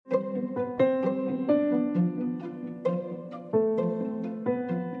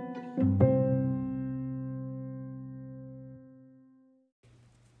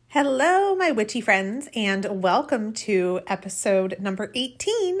Hello, my witchy friends, and welcome to episode number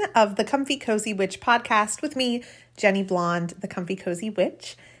 18 of the Comfy Cozy Witch podcast with me, Jenny Blonde, the Comfy Cozy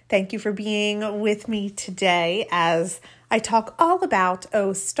Witch. Thank you for being with me today as I talk all about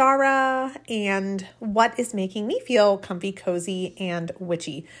Ostara and what is making me feel comfy, cozy, and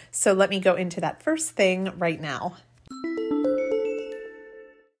witchy. So let me go into that first thing right now.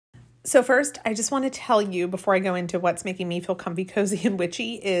 So first, I just want to tell you before I go into what's making me feel comfy, cozy, and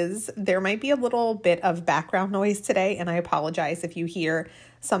witchy is there might be a little bit of background noise today, and I apologize if you hear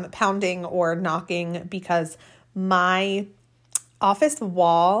some pounding or knocking because my office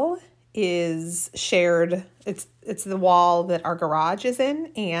wall is shared. It's the wall that our garage is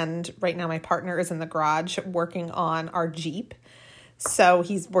in, and right now my partner is in the garage working on our Jeep. So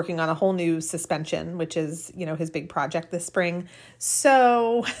he's working on a whole new suspension, which is, his big project this spring.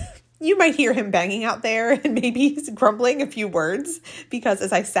 So you might hear him banging out there and maybe he's grumbling a few words because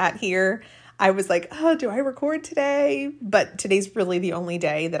as I sat here, I was like, oh, do I record today? But today's really the only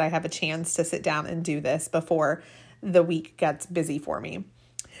day that I have a chance to sit down and do this before the week gets busy for me.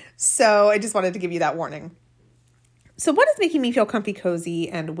 So I just wanted to give you that warning. So what is making me feel comfy, cozy,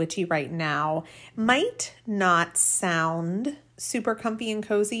 and witchy right now might not sound super comfy and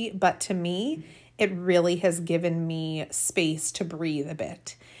cozy, but to me, it really has given me space to breathe a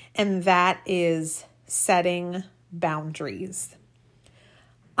bit. And that is setting boundaries.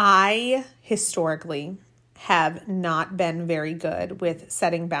 I historically have not been very good with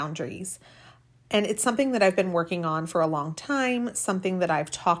setting boundaries. And it's something that I've been working on for a long time, something that I've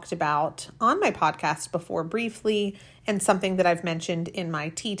talked about on my podcast before briefly, and something that I've mentioned in my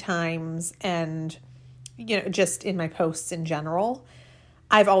tea times and, just in my posts in general.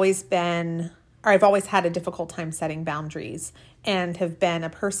 I've always had a difficult time setting boundaries and have been a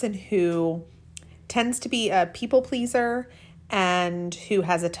person who tends to be a people pleaser and who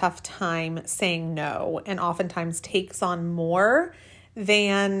has a tough time saying no and oftentimes takes on more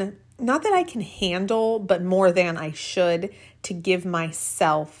than, not that I can handle, but more than I should to give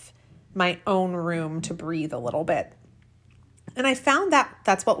myself my own room to breathe a little bit. And I found that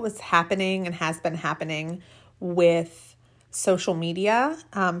that's what was happening and has been happening with social media,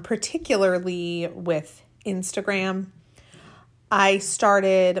 particularly with Instagram. I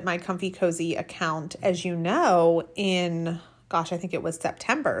started my Comfy Cozy account, as you know, I think it was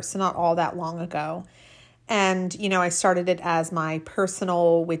September, so not all that long ago. And, I started it as my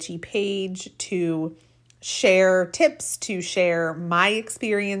personal witchy page to share tips, to share my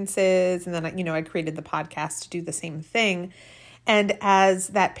experiences. And then, I created the podcast to do the same thing. And as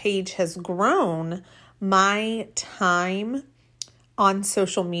that page has grown, my time on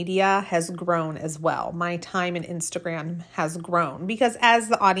social media has grown as well. My time in Instagram has grown because as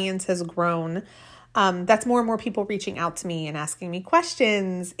the audience has grown, that's more and more people reaching out to me and asking me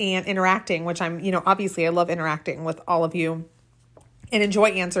questions and interacting, which obviously I love interacting with all of you and enjoy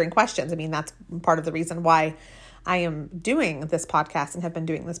answering questions. I mean, that's part of the reason why I am doing this podcast and have been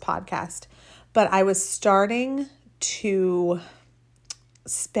doing this podcast. But I was starting to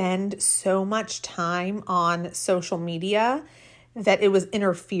spend so much time on social media that it was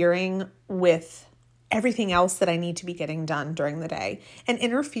interfering with everything else that I need to be getting done during the day and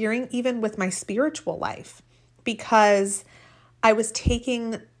interfering even with my spiritual life because I was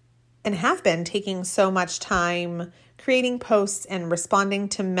taking and have been taking so much time creating posts and responding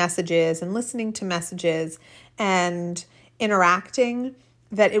to messages and listening to messages and interacting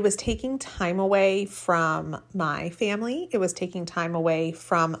that it was taking time away from my family. It was taking time away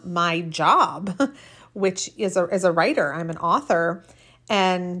from my job, which is as a writer. I'm an author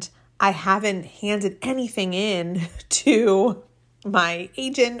and I haven't handed anything in to my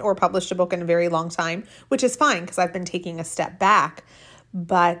agent or published a book in a very long time, which is fine because I've been taking a step back.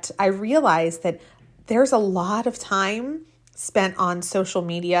 But I realized that there's a lot of time spent on social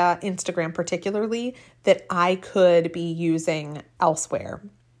media, Instagram particularly, that I could be using elsewhere.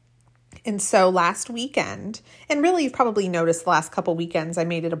 And so last weekend, and really you've probably noticed the last couple weekends, I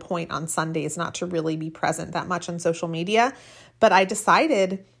made it a point on Sundays not to really be present that much on social media, but I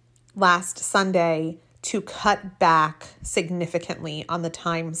decided last Sunday to cut back significantly on the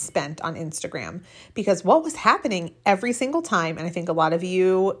time spent on Instagram because what was happening every single time, and I think a lot of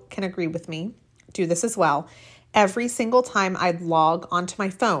you can agree with me, do this as well, every single time I'd log onto my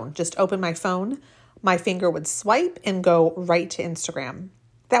phone, just open my phone, my finger would swipe and go right to Instagram.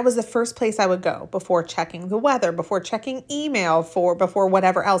 That was the first place I would go before checking the weather, before checking email, before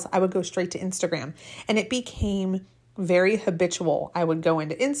whatever else. I would go straight to Instagram. And it became very habitual. I would go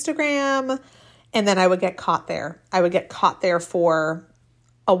into Instagram and then I would get caught there. I would get caught there for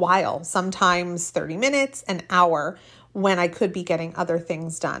a while, sometimes 30 minutes, an hour, when I could be getting other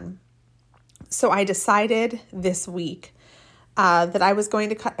things done. So I decided this week that I was going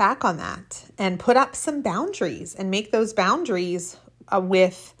to cut back on that and put up some boundaries and make those boundaries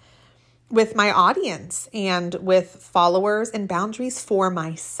with my audience and with followers, and boundaries for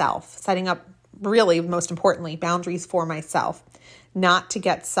myself, setting up, really, most importantly, boundaries for myself, not to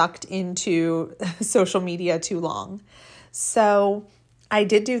get sucked into social media too long. So I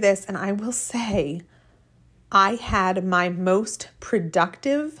did do this, and I will say I had my most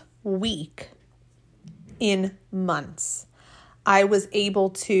productive week in months. I was able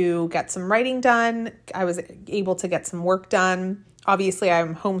to get some writing done. I was able to get some work done. Obviously,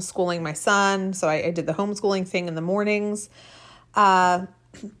 I'm homeschooling my son, so I did the homeschooling thing in the mornings.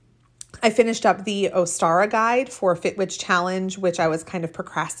 I finished up the Ostara guide for Fit Witch Challenge, which I was kind of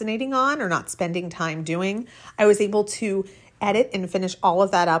procrastinating on or not spending time doing. I was able to edit and finish all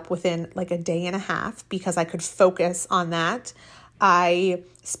of that up within like a day and a half because I could focus on that. I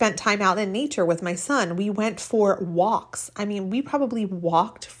spent time out in nature with my son. We went for walks. I mean, we probably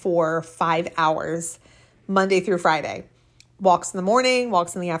walked for 5 hours Monday through Friday. Walks in the morning,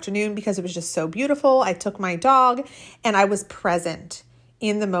 walks in the afternoon, because it was just so beautiful. I took my dog and I was present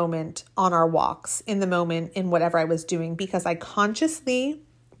in the moment on our walks, in the moment in whatever I was doing, because I consciously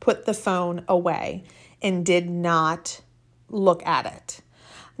put the phone away and did not look at it.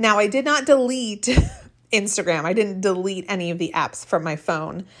 Now, I did not delete Instagram. I didn't delete any of the apps from my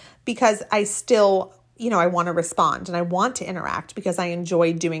phone because I still, I want to respond and I want to interact because I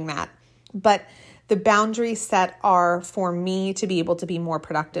enjoy doing that. But the boundaries set are for me to be able to be more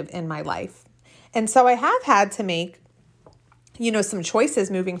productive in my life. And so I have had to make, some choices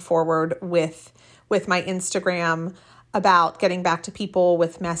moving forward with my Instagram about getting back to people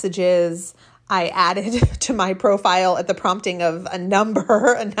with messages. I added to my profile at the prompting of a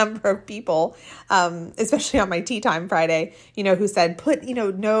number of people, especially on my Tea Time Friday, who said, put,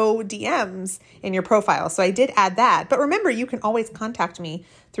 no DMs in your profile. So I did add that. But remember, you can always contact me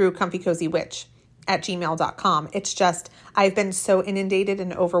through comfycozywitch@gmail.com. It's just, I've been so inundated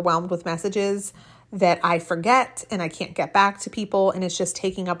and overwhelmed with messages that I forget and I can't get back to people. And it's just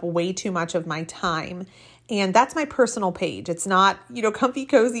taking up way too much of my time. And that's my personal page. It's not, Comfy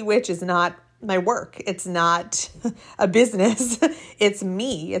Cozy Witch is not my work. It's not a business. It's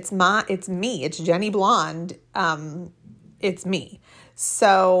me. It's me. It's Jenny Blonde. It's me.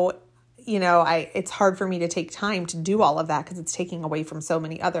 So, it's hard for me to take time to do all of that because it's taking away from so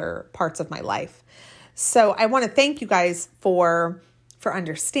many other parts of my life. So I want to thank you guys for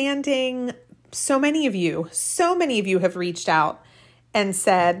understanding. So many of you have reached out and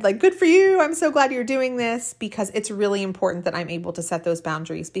said, like, good for you. I'm so glad you're doing this, because it's really important that I'm able to set those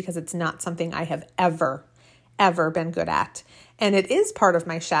boundaries, because it's not something I have ever been good at. And it is part of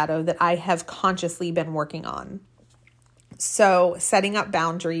my shadow that I have consciously been working on. So setting up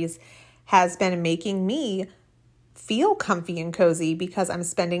boundaries has been making me feel comfy and cozy because I'm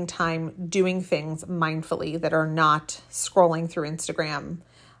spending time doing things mindfully that are not scrolling through Instagram.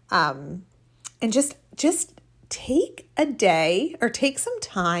 And just take a day or take some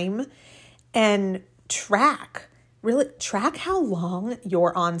time and track how long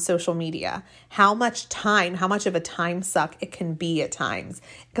you're on social media, how much of a time suck it can be at times.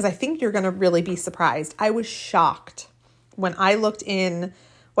 Because I think you're going to really be surprised. I was shocked when I looked in,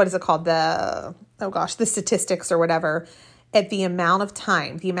 what is it called? The statistics or whatever, at the amount of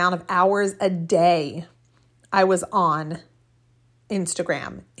time, the amount of hours a day I was on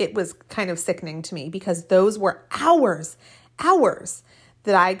Instagram. It was kind of sickening to me because those were hours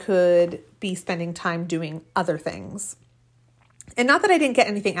that I could be spending time doing other things. And not that I didn't get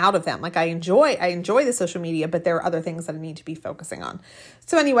anything out of them. Like I enjoy the social media, but there are other things that I need to be focusing on.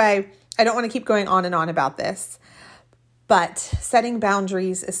 So anyway, I don't want to keep going on and on about this, but setting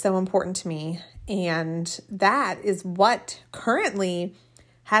boundaries is so important to me. And that is what currently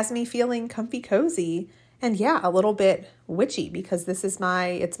has me feeling comfy cozy. And yeah, a little bit witchy, because it's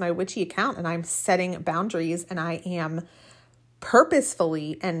my witchy account and I'm setting boundaries and I am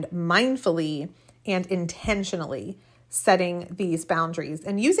purposefully and mindfully and intentionally setting these boundaries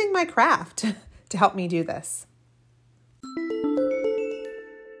and using my craft to help me do this.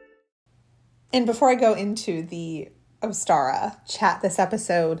 And before I go into the Ostara chat this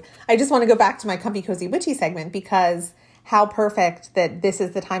episode, I just want to go back to my Comfy Cozy Witchy segment, because how perfect that this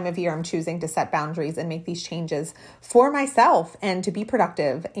is the time of year I'm choosing to set boundaries and make these changes for myself and to be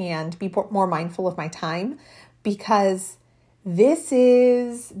productive and be more mindful of my time, because this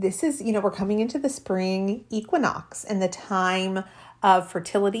is, we're coming into the spring equinox and the time of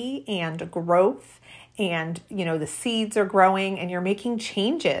fertility and growth. And, the seeds are growing and you're making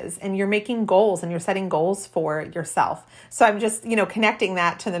changes and you're making goals and you're setting goals for yourself. So I'm just, connecting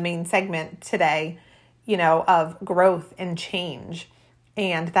that to the main segment today, of growth and change.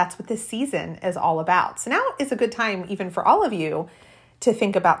 And that's what this season is all about. So now is a good time even for all of you to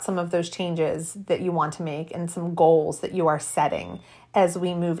think about some of those changes that you want to make and some goals that you are setting as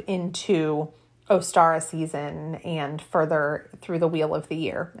we move into Ostara season and further through the wheel of the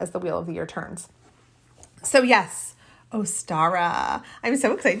year, as the wheel of the year turns. So yes, Ostara. I'm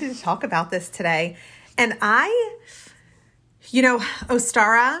so excited to talk about this today. And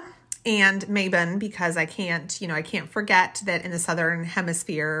Ostara and Mabon, because I can't forget that in the Southern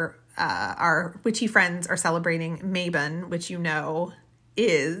Hemisphere, our witchy friends are celebrating Mabon, which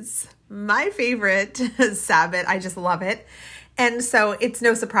is my favorite Sabbath. I just love it. And so it's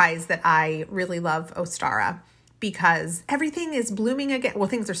no surprise that I really love Ostara, because everything is blooming again. Well,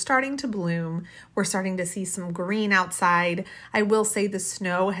 things are starting to bloom. We're starting to see some green outside. I will say the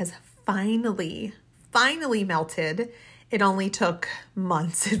snow has finally melted. It only took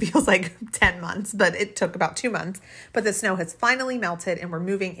months. It feels like 10 months, but it took about 2 months. But the snow has finally melted and we're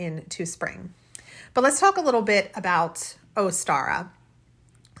moving into spring. But let's talk a little bit about Ostara.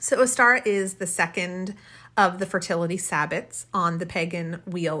 So Ostara is the second of the fertility Sabbats on the pagan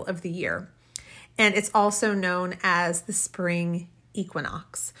wheel of the year. And it's also known as the spring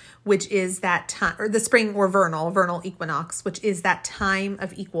equinox, which is that time, or the spring or vernal equinox, which is that time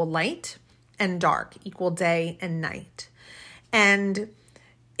of equal light and dark, equal day and night. And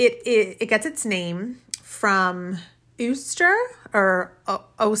it gets its name from Oster or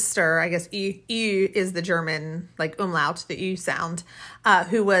Oster, I guess E is the German, like umlaut, the U sound,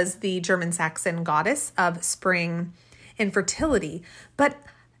 who was the German Saxon goddess of spring and fertility. But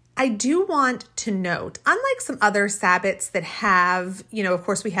I do want to note, unlike some other Sabbats that have, of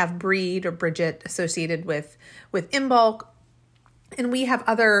course we have Breed or Bridget associated with Imbolc, and we have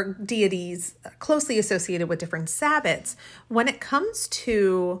other deities closely associated with different Sabbats. When it comes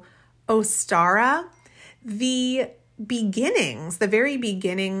to Ostara, the very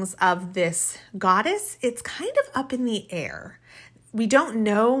beginnings of this goddess, it's kind of up in the air. We don't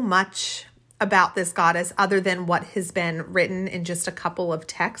know much about this goddess other than what has been written in just a couple of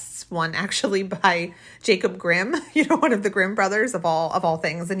texts, one actually by Jacob Grimm, one of the Grimm brothers of all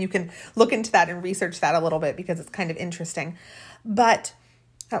things. And you can look into that and research that a little bit because it's kind of interesting. But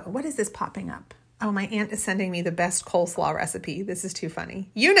what is this popping up? Oh, my aunt is sending me the best coleslaw recipe. This is too funny.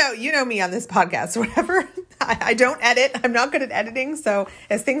 You know me on this podcast, whatever. I don't edit. I'm not good at editing. So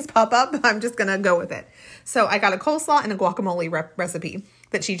as things pop up, I'm just going to go with it. So I got a coleslaw and a guacamole recipe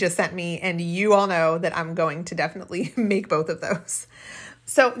that she just sent me. And you all know that I'm going to definitely make both of those.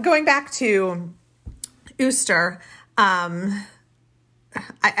 So going back to Oster, I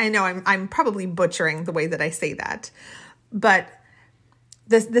know I'm probably butchering the way that I say that, but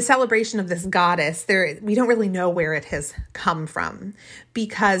the celebration of this goddess, we don't really know where it has come from,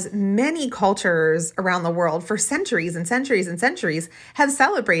 because many cultures around the world for centuries and centuries and centuries have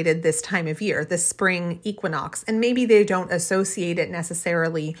celebrated this time of year, this spring equinox. And maybe they don't associate it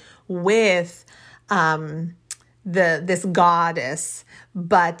necessarily with this goddess,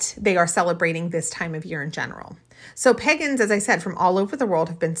 but they are celebrating this time of year in general. So pagans, as I said, from all over the world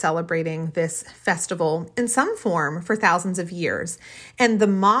have been celebrating this festival in some form for thousands of years. And the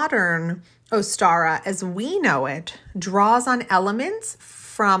modern Ostara, as we know it, draws on elements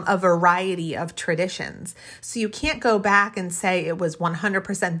from a variety of traditions. So you can't go back and say it was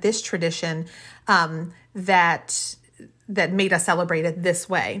 100% this tradition that made us celebrate it this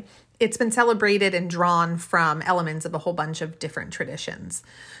way. It's been celebrated and drawn from elements of a whole bunch of different traditions.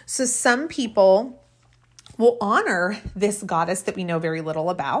 So some people will honor this goddess that we know very little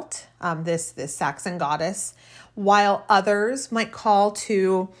about, this Saxon goddess, while others might call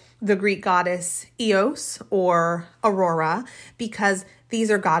to the Greek goddess Eos or Aurora, because these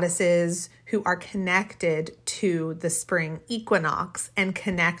are goddesses who are connected to the spring equinox and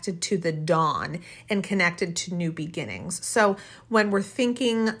connected to the dawn and connected to new beginnings. So when we're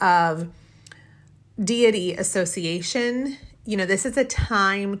thinking of deity association, this is a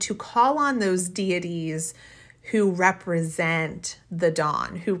time to call on those deities who represent the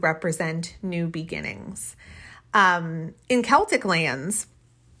dawn, who represent new beginnings. In Celtic lands,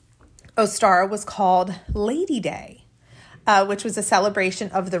 Ostara was called Lady Day, which was a celebration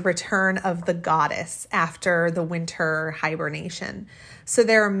of the return of the goddess after the winter hibernation. So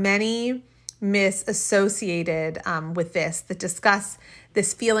there are many myths associated with this that discuss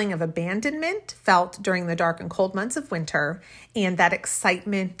this feeling of abandonment felt during the dark and cold months of winter, and that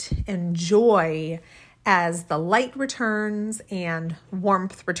excitement and joy as the light returns and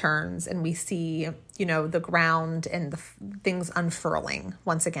warmth returns, and we see, the ground and the things unfurling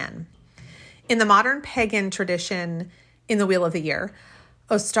once again. In the modern pagan tradition, in the Wheel of the Year,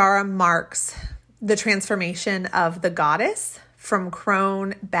 Ostara marks the transformation of the goddess from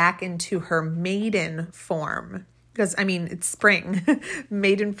crone back into her maiden form. Because, it's spring,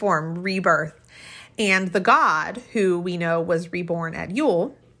 maiden form, rebirth. And the god, who we know was reborn at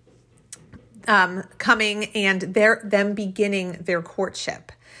Yule, coming and them beginning their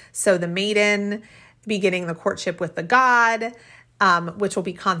courtship. So the maiden beginning the courtship with the god, which will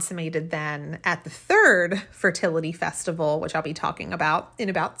be consummated then at the third fertility festival, which I'll be talking about in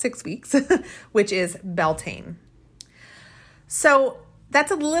about 6 weeks, which is Beltane. So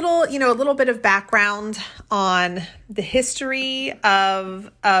that's a little bit of background on the history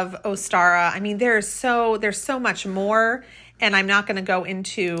of Ostara. There's so much more, and I'm not going to go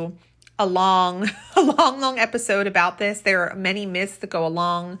into a long episode about this. There are many myths that go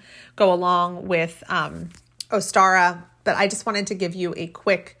along with Ostara, but I just wanted to give you a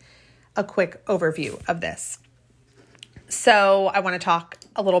quick overview of this. So I want to talk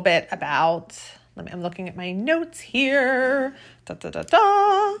a little bit about. I'm looking at my notes here.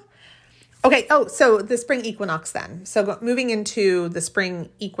 Okay. Oh, so the spring equinox then. So moving into the spring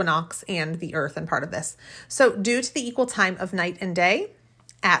equinox and the earth and part of this. So due to the equal time of night and day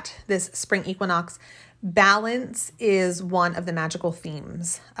at this spring equinox, balance is one of the magical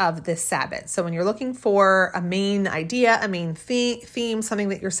themes of this Sabbath. So when you're looking for a main idea, a main theme, something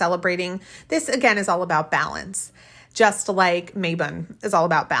that you're celebrating, this again is all about balance. Just like Mabon is all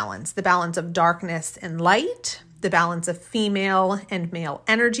about balance, the balance of darkness and light, the balance of female and male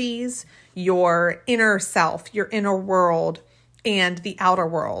energies, your inner self, your inner world, and the outer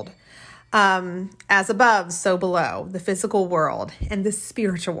world. As above, so below, the physical world and the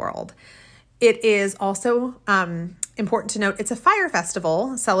spiritual world. It is also important to note it's a fire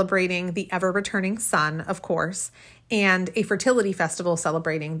festival celebrating the ever-returning sun, of course, and a fertility festival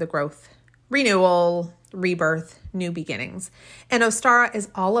celebrating the growth, renewal, rebirth, new beginnings. And Ostara is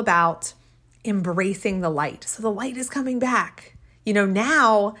all about embracing the light. So the light is coming back.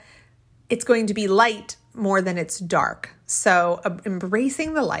 Now it's going to be light more than it's dark. So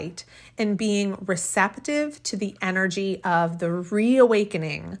embracing the light and being receptive to the energy of the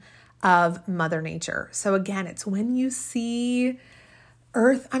reawakening of Mother Nature. So again, it's when you see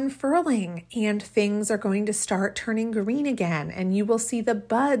earth unfurling and things are going to start turning green again, and you will see the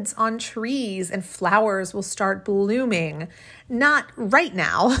buds on trees and flowers will start blooming, not right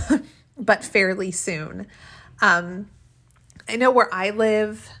now, but fairly soon. I know where I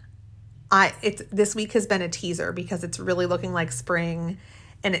live, this week has been a teaser because it's really looking like spring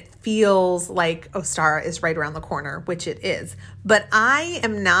and it feels like Ostara is right around the corner, which it is. But I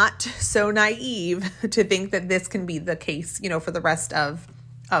am not so naive to think that this can be the case, for the rest of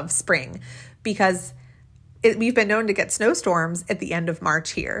spring, because we've been known to get snowstorms at the end of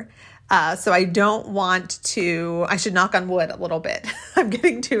March here. So I should knock on wood a little bit. I'm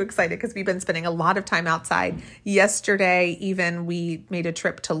getting too excited because we've been spending a lot of time outside. Yesterday, even we made a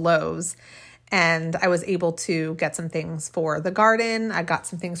trip to Lowe's and I was able to get some things for the garden. I got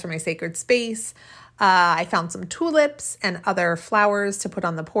some things for my sacred space. I found some tulips and other flowers to put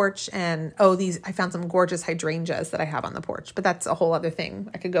on the porch. And I found some gorgeous hydrangeas that I have on the porch, but that's a whole other thing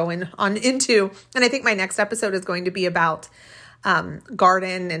I could go into. And I think my next episode is going to be about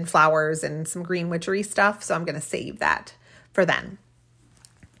garden and flowers and some green witchery stuff. So I'm going to save that for then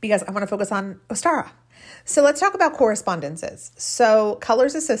because I want to focus on Ostara. So let's talk about correspondences. So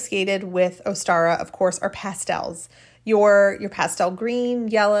colors associated with Ostara, of course, are pastels. Your pastel green,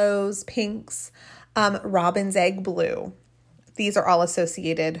 yellows, pinks, robin's egg blue. These are all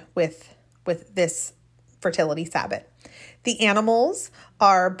associated with this fertility Sabbath. The animals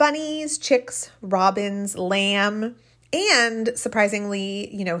are bunnies, chicks, robins, lamb, and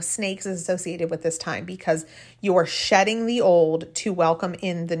surprisingly, snakes is associated with this time because you're shedding the old to welcome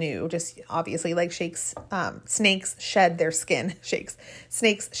in the new. Just obviously like snakes shed their skin.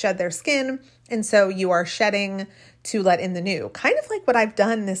 Snakes shed their skin. And so you are shedding to let in the new. Kind of like what I've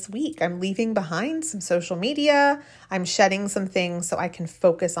done this week. I'm leaving behind some social media. I'm shedding some things so I can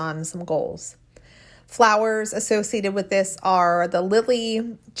focus on some goals. Flowers associated with this are the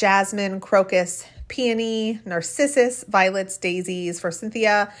lily, jasmine, crocus, peony, narcissus, violets, daisies for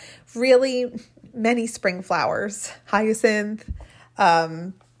Cynthia, really many spring flowers, hyacinth.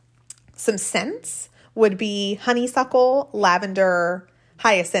 Some scents would be honeysuckle, lavender,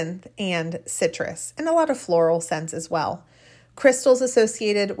 hyacinth, and citrus, and a lot of floral scents as well. Crystals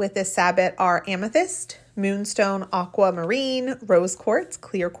associated with this Sabbath are amethyst, moonstone, aquamarine, rose quartz,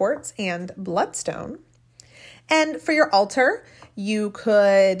 clear quartz, and bloodstone. And for your altar, you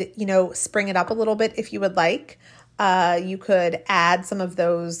could, spring it up a little bit if you would like. You could add some of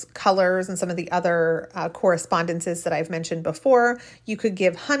those colors and some of the other correspondences that I've mentioned before. You could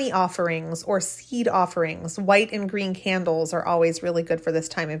give honey offerings or seed offerings. White and green candles are always really good for this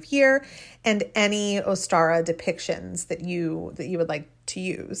time of year, and any Ostara depictions that you would like to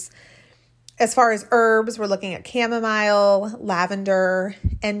use. As far as herbs, we're looking at chamomile, lavender,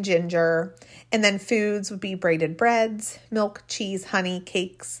 and ginger. And then foods would be braided breads, milk, cheese, honey,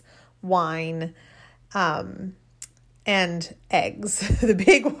 cakes, wine, and eggs.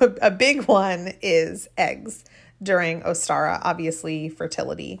 A big one is eggs during Ostara, obviously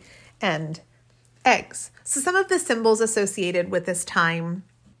fertility and eggs. So some of the symbols associated with this time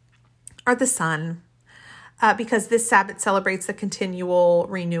are the sun, because this Sabbath celebrates the continual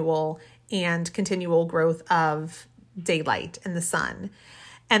renewal and continual growth of daylight in the sun.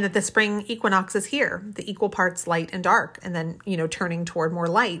 And that the spring equinox is here, the equal parts light and dark, and then, turning toward more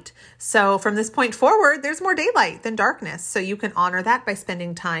light. So from this point forward, there's more daylight than darkness. So you can honor that by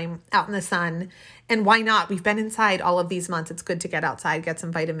spending time out in the sun. And why not? We've been inside all of these months. It's good to get outside, get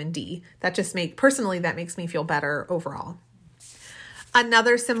some vitamin D. That makes me feel better overall.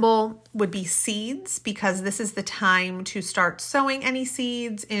 Another symbol would be seeds, because this is the time to start sowing any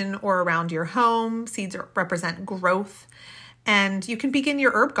seeds in or around your home. Seeds represent growth. And you can begin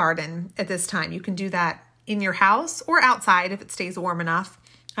your herb garden at this time. You can do that in your house or outside if it stays warm enough.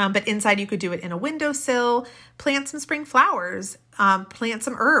 But inside you could do it in a windowsill, plant some spring flowers, plant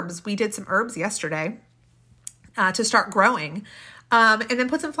some herbs. We did some herbs yesterday to start growing. And then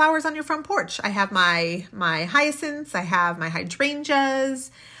put some flowers on your front porch. I have my hyacinths, I have my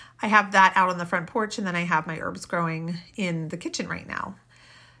hydrangeas, I have that out on the front porch, and then I have my herbs growing in the kitchen right now.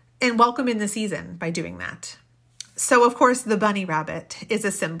 And welcome in the season by doing that. So, of course, the bunny rabbit is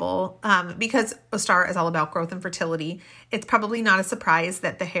a symbol because Ostara is all about growth and fertility. It's probably not a surprise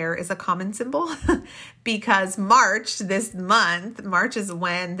that the hare is a common symbol because March is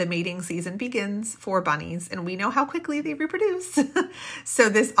when the mating season begins for bunnies, and we know how quickly they reproduce. So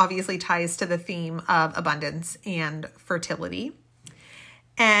this obviously ties to the theme of abundance and fertility.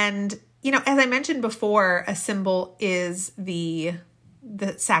 And, as I mentioned before, a symbol is the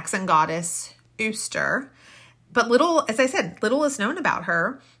Saxon goddess Uster. But little is known about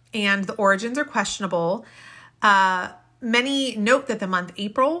her, and the origins are questionable. Many note that the month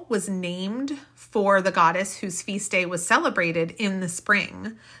April was named for the goddess whose feast day was celebrated in the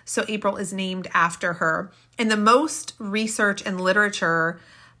spring. So April is named after her. And the most research and literature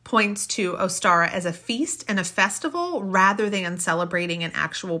points to Ostara as a feast and a festival rather than celebrating an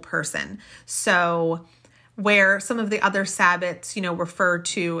actual person. So where some of the other Sabbats, refer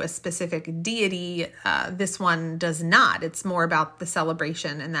to a specific deity, this one does not. It's more about the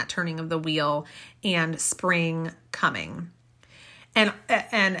celebration and that turning of the wheel and spring coming. And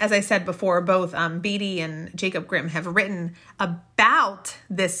as I said before, both Beatty and Jacob Grimm have written about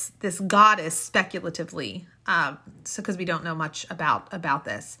this goddess speculatively, because we don't know much about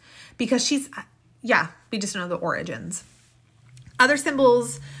this, because we just know the origins. Other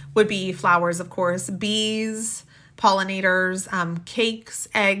symbols would be flowers, of course, bees, pollinators, cakes,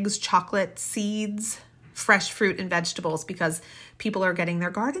 eggs, chocolate, seeds, fresh fruit and vegetables, because people are getting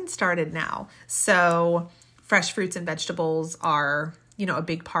their gardens started now. So fresh fruits and vegetables are, a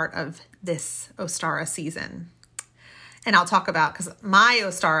big part of this Ostara season. And I'll talk about, because my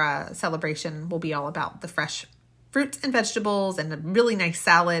Ostara celebration will be all about the fresh fruits and vegetables and a really nice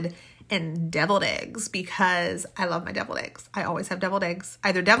salad and deviled eggs, because I love my deviled eggs. I always have deviled eggs,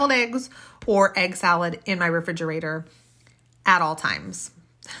 either deviled eggs or egg salad in my refrigerator at all times.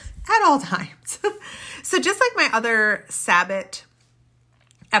 At all times. So just like my other Sabbat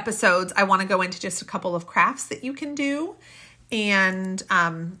episodes, I want to go into just a couple of crafts that you can do and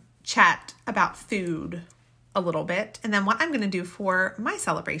chat about food a little bit, and then what I'm going to do for my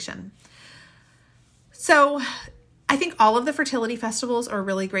celebration. So I think all of the fertility festivals are a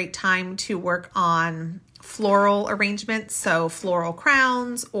really great time to work on floral arrangements. So floral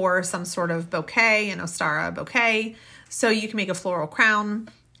crowns or some sort of bouquet, an Ostara bouquet. So you can make a floral crown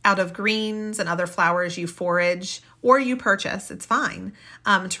out of greens and other flowers you forage or you purchase. It's fine,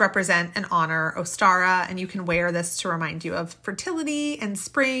 to represent and honor Ostara. And you can wear this to remind you of fertility and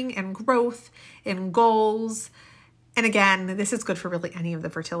spring and growth and goals. And again, this is good for really any of the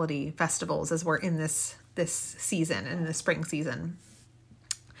fertility festivals as we're in this season, in the spring season.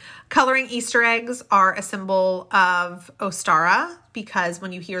 Coloring Easter eggs are a symbol of Ostara, because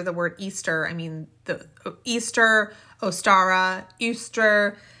when you hear the word Easter, I mean the Easter, Ostara,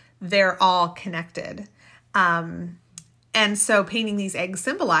 Easter, they're all connected. And so painting these eggs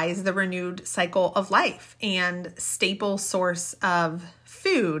symbolize the renewed cycle of life, and staple source of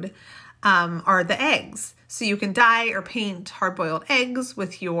food are the eggs. So you can dye or paint hard-boiled eggs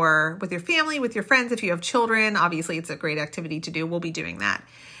with your family, with your friends. If you have children, obviously it's a great activity to do. We'll be doing that.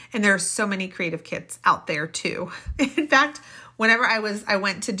 And there are so many creative kits out there too. In fact, whenever I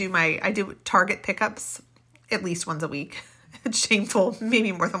went to I do Target pickups at least once a week. It's shameful,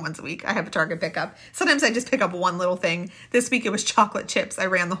 maybe more than once a week. I have a Target pickup. Sometimes I just pick up one little thing. This week it was chocolate chips. I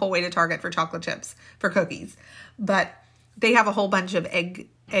ran the whole way to Target for chocolate chips for cookies. But they have a whole bunch of egg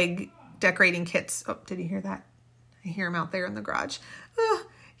decorating kits. Oh, did you hear that? I hear him out there in the garage.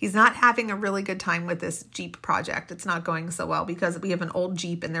 He's not having a really good time with this Jeep project. It's not going so well because we have an old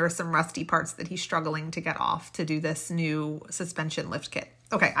Jeep and there are some rusty parts that he's struggling to get off to do this new suspension lift kit.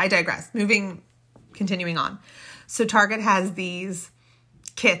 Okay, I digress. Continuing on. So Target has these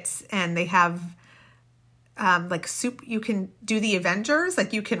kits and they have like soup. You can do the Avengers,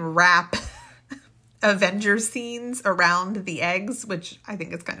 like you can wrap Avengers scenes around the eggs, which I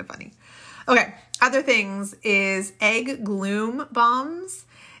think is kind of funny. Okay, other things is egg gloom bombs.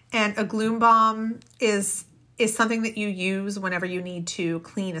 And a gloom bomb is something that you use whenever you need to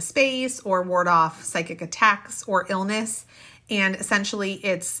clean a space or ward off psychic attacks or illness. And essentially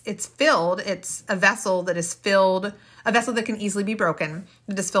it's a vessel that can easily be broken.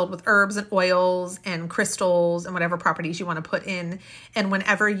 It is filled with herbs and oils and crystals and whatever properties you want to put in. And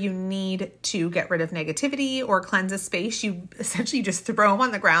whenever you need to get rid of negativity or cleanse a space, you essentially just throw them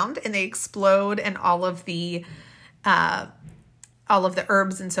on the ground and they explode, and all of the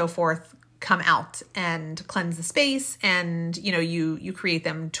herbs and so forth come out and cleanse the space, and you create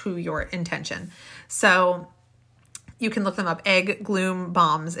them to your intention. So you can look them up, egg gloom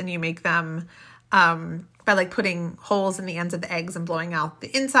bombs, and you make them by like putting holes in the ends of the eggs and blowing out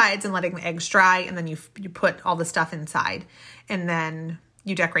the insides and letting the eggs dry, and then you put all the stuff inside, and then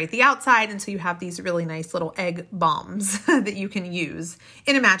you decorate the outside, and so you have these really nice little egg bombs that you can use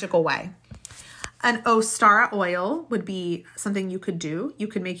in a magical way. An Ostara oil would be something you could do. You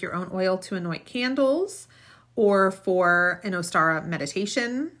could make your own oil to anoint candles, or for an Ostara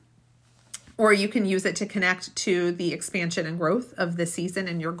meditation, or you can use it to connect to the expansion and growth of the season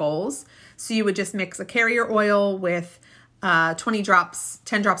and your goals. So you would just mix a carrier oil with 10 drops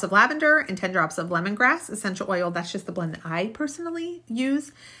of lavender and 10 drops of lemongrass essential oil. That's just the blend that I personally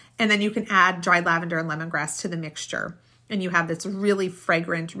use. And then you can add dried lavender and lemongrass to the mixture. And you have this really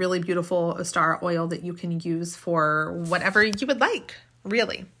fragrant, really beautiful Ostara oil that you can use for whatever you would like,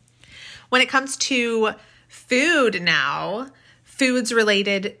 really. When it comes to food now, foods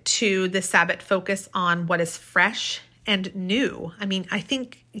related to the Sabbath focus on what is fresh and new. I mean, I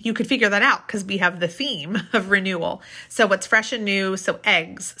think you could figure that out because we have the theme of renewal. So what's fresh and new? So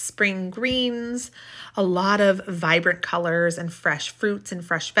eggs, spring greens, a lot of vibrant colors and fresh fruits and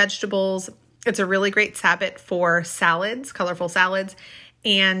fresh vegetables. It's a really great Sabbath for salads, colorful salads,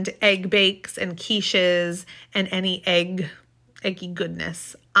 and egg bakes and quiches and any eggy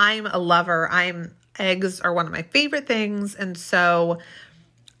goodness. I'm a lover. Eggs are one of my favorite things. And so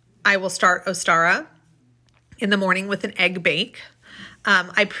I will start Ostara in the morning with an egg bake.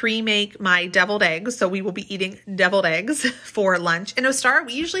 I pre-make my deviled eggs. So we will be eating deviled eggs for lunch. In Ostara,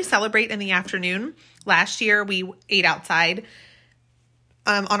 we usually celebrate in the afternoon. Last year, we ate outside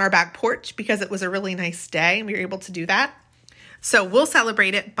on our back porch because it was a really nice day and we were able to do that. So we'll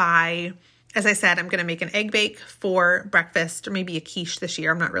celebrate it by, as I said, I'm going to make an egg bake for breakfast, or maybe a quiche this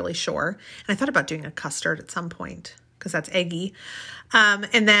year. I'm not really sure. And I thought about doing a custard at some point because that's eggy.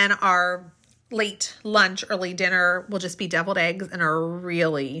 And then our late lunch, early dinner will just be deviled eggs and a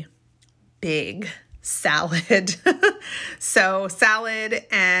really big salad. So salad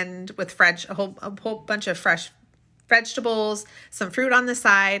and with a whole bunch of fresh vegetables, some fruit on the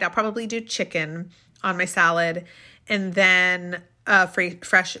side. I'll probably do chicken on my salad, and then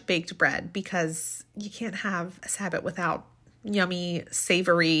fresh baked bread, because you can't have a Sabbath without yummy,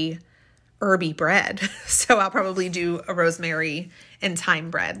 savory, herby bread. So I'll probably do a rosemary and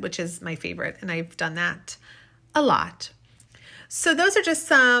thyme bread, which is my favorite, and I've done that a lot. So those are just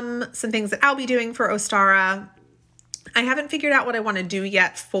some things that I'll be doing for Ostara. I haven't figured out what I want to do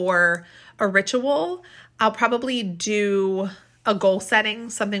yet for a ritual. I'll probably do a goal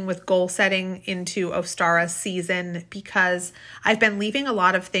setting, something with goal setting into Ostara season, because I've been leaving a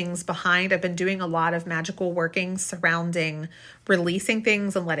lot of things behind. I've been doing a lot of magical working surrounding releasing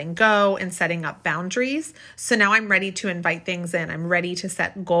things and letting go and setting up boundaries. So now I'm ready to invite things in. I'm ready to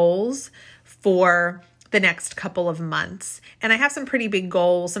set goals for the next couple of months. And I have some pretty big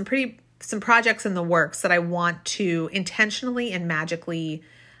goals, some projects in the works that I want to intentionally and magically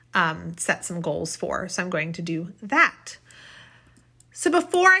set some goals for. So I'm going to do that. So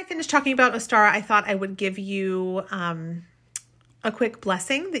before I finish talking about Ostara, I thought I would give you a quick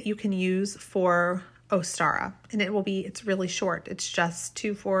blessing that you can use for Ostara. And it's really short. It's just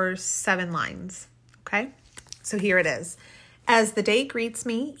 2, 4, 7 lines. Okay. So here it is. As the day greets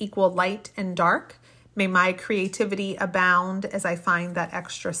me, equal light and dark, may my creativity abound as I find that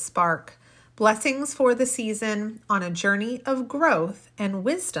extra spark. Blessings for the season, on a journey of growth and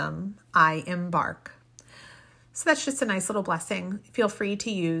wisdom I embark. So that's just a nice little blessing. Feel free to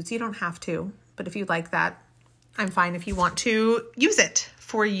use. You don't have to, but if you like that, I'm fine if you want to use it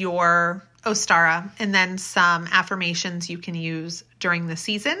for your Ostara. And then some affirmations you can use during the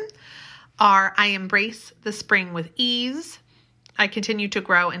season are: I embrace the spring with ease. I continue to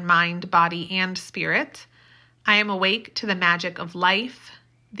grow in mind, body, and spirit. I am awake to the magic of life.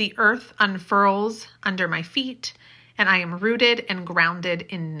 The earth unfurls under my feet, and I am rooted and grounded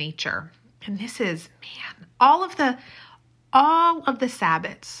in nature. And this is, man, all of the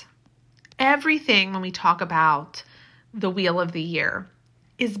Sabbats, everything when we talk about the wheel of the year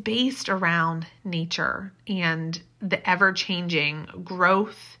is based around nature and the ever-changing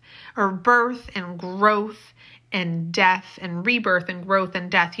growth or birth and growth and death and rebirth and growth and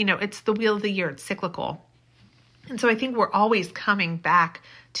death. You know, it's the wheel of the year. It's cyclical. And so I think we're always coming back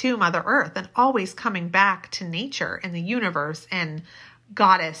to Mother Earth and always coming back to nature and the universe and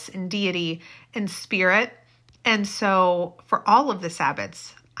goddess and deity and spirit. And so for all of the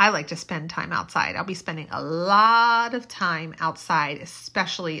Sabbats, I like to spend time outside. I'll be spending a lot of time outside,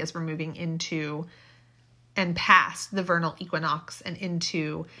 especially as we're moving into and past the vernal equinox and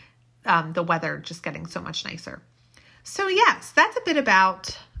into the weather just getting so much nicer. So yes, that's a bit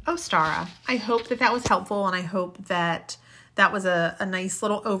about Ostara. I hope that was helpful, and I hope that was a nice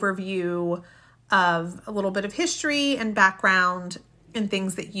little overview of a little bit of history and background and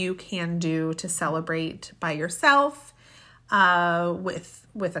things that you can do to celebrate by yourself,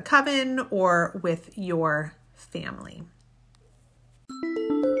 with a coven or with your family.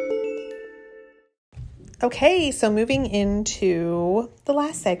 Okay, so moving into the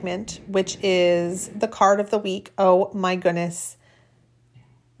last segment, which is the card of the week. Oh my goodness.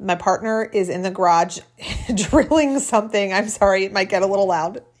 My partner is in the garage drilling something. I'm sorry, it might get a little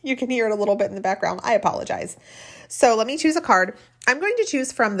loud. You can hear it a little bit in the background. I apologize. So let me choose a card. I'm going to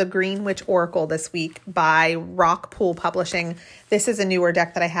choose from the Green Witch Oracle this week by Rockpool Publishing. This is a newer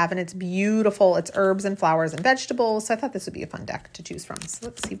deck that I have, and it's beautiful. It's herbs and flowers and vegetables. So I thought this would be a fun deck to choose from. So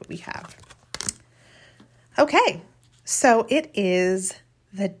let's see what we have. Okay, so it is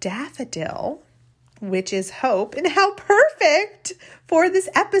the Daffodil, which is hope, and how perfect for this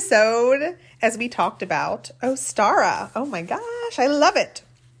episode as we talked about Ostara. Oh my gosh, I love it.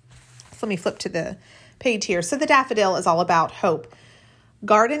 So let me flip to the page here. So the Daffodil is all about hope.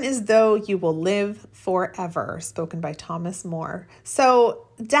 Garden as though you will live forever, spoken by Thomas More. So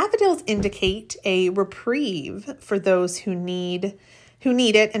daffodils indicate a reprieve for those who need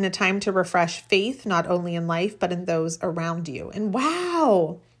it, in a time to refresh faith, not only in life, but in those around you. And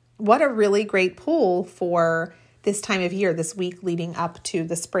wow, what a really great pull for this time of year, this week leading up to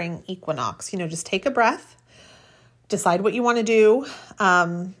the spring equinox. You know, just take a breath, decide what you want to do,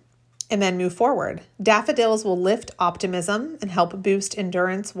 and then move forward. Daffodils will lift optimism and help boost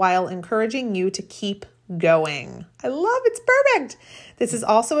endurance while encouraging you to keep going. I love it's perfect. This is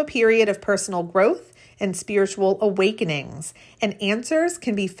also a period of personal growth and spiritual awakenings, and answers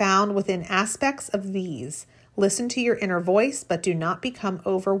can be found within aspects of these. Listen to your inner voice, but do not become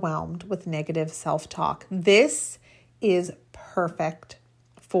overwhelmed with negative self-talk. This is perfect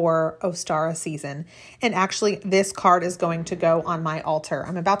for Ostara season. And actually, this card is going to go on my altar.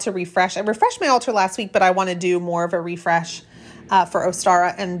 I'm about to refresh. I refreshed my altar last week, but I want to do more of a refresh for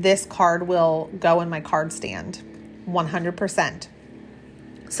Ostara, and this card will go in my card stand 100%.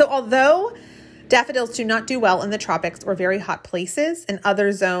 So although daffodils do not do well in the tropics or very hot places, in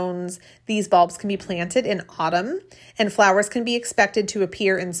other zones, these bulbs can be planted in autumn, and flowers can be expected to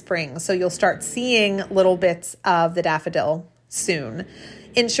appear in spring. So you'll start seeing little bits of the daffodil soon.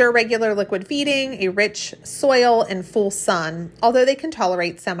 Ensure regular liquid feeding, a rich soil, and full sun, although they can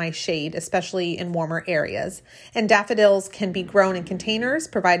tolerate semi-shade, especially in warmer areas. And daffodils can be grown in containers,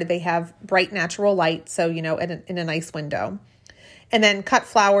 provided they have bright natural light, so, you know, in a nice window. And then cut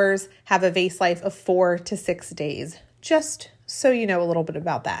flowers have a vase life of 4 to 6 days, just so you know a little bit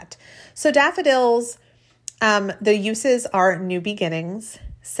about that. So daffodils, the uses are new beginnings,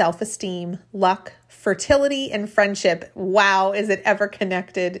 self-esteem, luck, fertility, and friendship. Wow, is it ever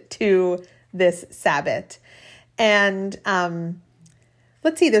connected to this Sabbat? And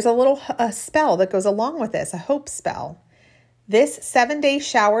let's see, there's a spell that goes along with this, a hope spell. This 7-day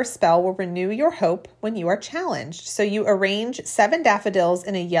shower spell will renew your hope when you are challenged. So you arrange 7 daffodils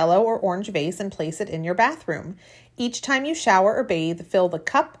in a yellow or orange vase and place it in your bathroom. Each time you shower or bathe, fill the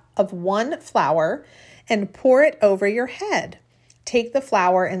cup of 1 flower and pour it over your head. Take the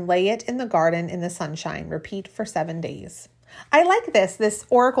flower and lay it in the garden in the sunshine. Repeat for 7 days. I like this. This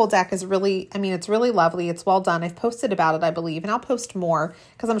oracle deck is really, it's really lovely. It's well done. I've posted about it, I believe, and I'll post more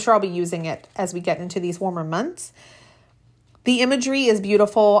because I'm sure I'll be using it as we get into these warmer months. The imagery is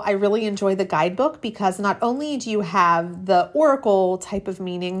beautiful. I really enjoy the guidebook because not only do you have the oracle type of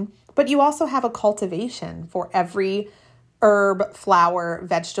meaning, but you also have a cultivation for every herb, flower,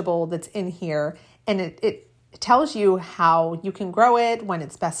 vegetable that's in here. And it tells you how you can grow it, when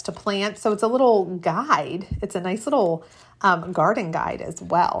it's best to plant. So it's a little guide. It's a nice little garden guide as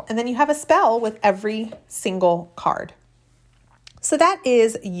well. And then you have a spell with every single card. So that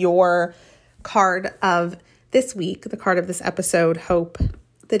is your card of this week, the card of this episode, Hope,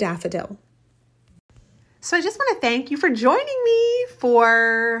 the Daffodil. So I just want to thank you for joining me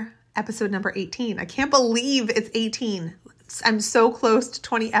for episode number 18. I can't believe it's 18. I'm so close to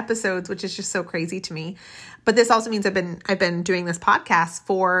 20 episodes, which is just so crazy to me. But this also means I've been doing this podcast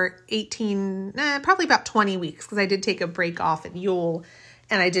for 18, probably about 20 weeks, because I did take a break off at Yule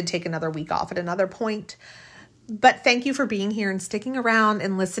and I did take another week off at another point. But thank you for being here and sticking around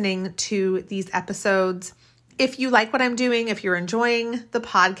and listening to these episodes. If you like what I'm doing, if you're enjoying the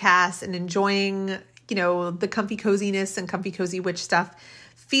podcast and enjoying, the comfy coziness and comfy cozy witch stuff,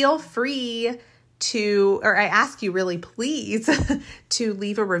 feel free to, or I ask you really, please, to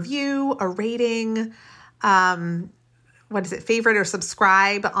leave a review, a rating, favorite or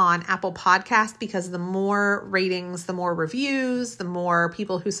subscribe on Apple Podcast, because the more ratings, the more reviews, the more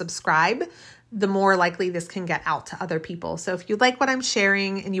people who subscribe, the more likely this can get out to other people. So if you like what I'm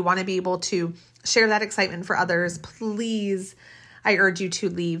sharing and you want to be able to share that excitement for others, please, I urge you to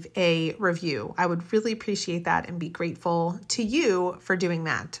leave a review. I would really appreciate that and be grateful to you for doing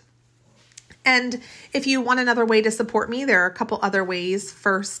that. And if you want another way to support me, there are a couple other ways.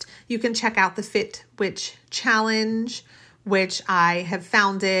 First, you can check out the Fit Witch Challenge, which I have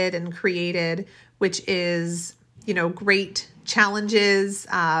founded and created, which is, great challenges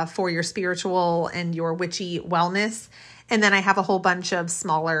for your spiritual and your witchy wellness. And then I have a whole bunch of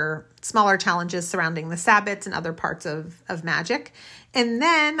smaller challenges surrounding the Sabbats and other parts of magic. And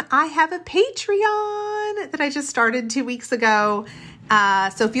then I have a Patreon that I just started 2 weeks ago.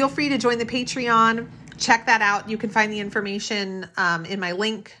 So feel free to join the Patreon. Check that out. You can find the information in my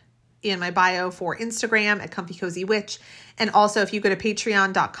link in my bio for Instagram at Comfy Cozy Witch. And also if you go to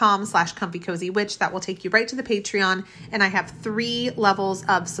patreon.com/Comfy Cozy Witch, that will take you right to the Patreon. And I have 3 levels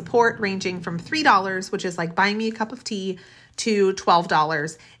of support ranging from $3, which is like buying me a cup of tea, to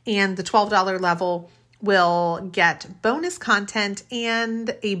 $12. And the $12 level will get bonus content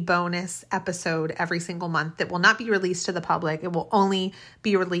and a bonus episode every single month that will not be released to the public. It will only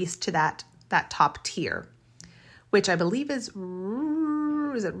be released to that top tier, which I believe is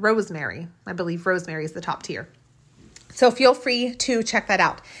it Rosemary? I believe Rosemary is the top tier. So feel free to check that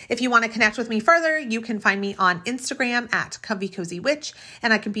out. If you want to connect with me further, you can find me on Instagram at Comfy Cozy Witch,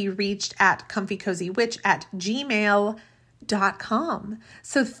 and I can be reached at comfycozywitch@gmail.com.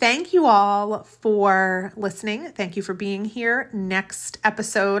 So thank you all for listening. Thank you for being here. Next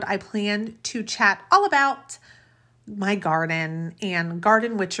episode, I plan to chat all about my garden and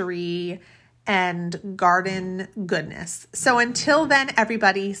garden witchery and garden goodness. So until then,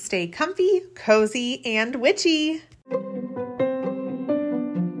 everybody, stay comfy, cozy, and witchy.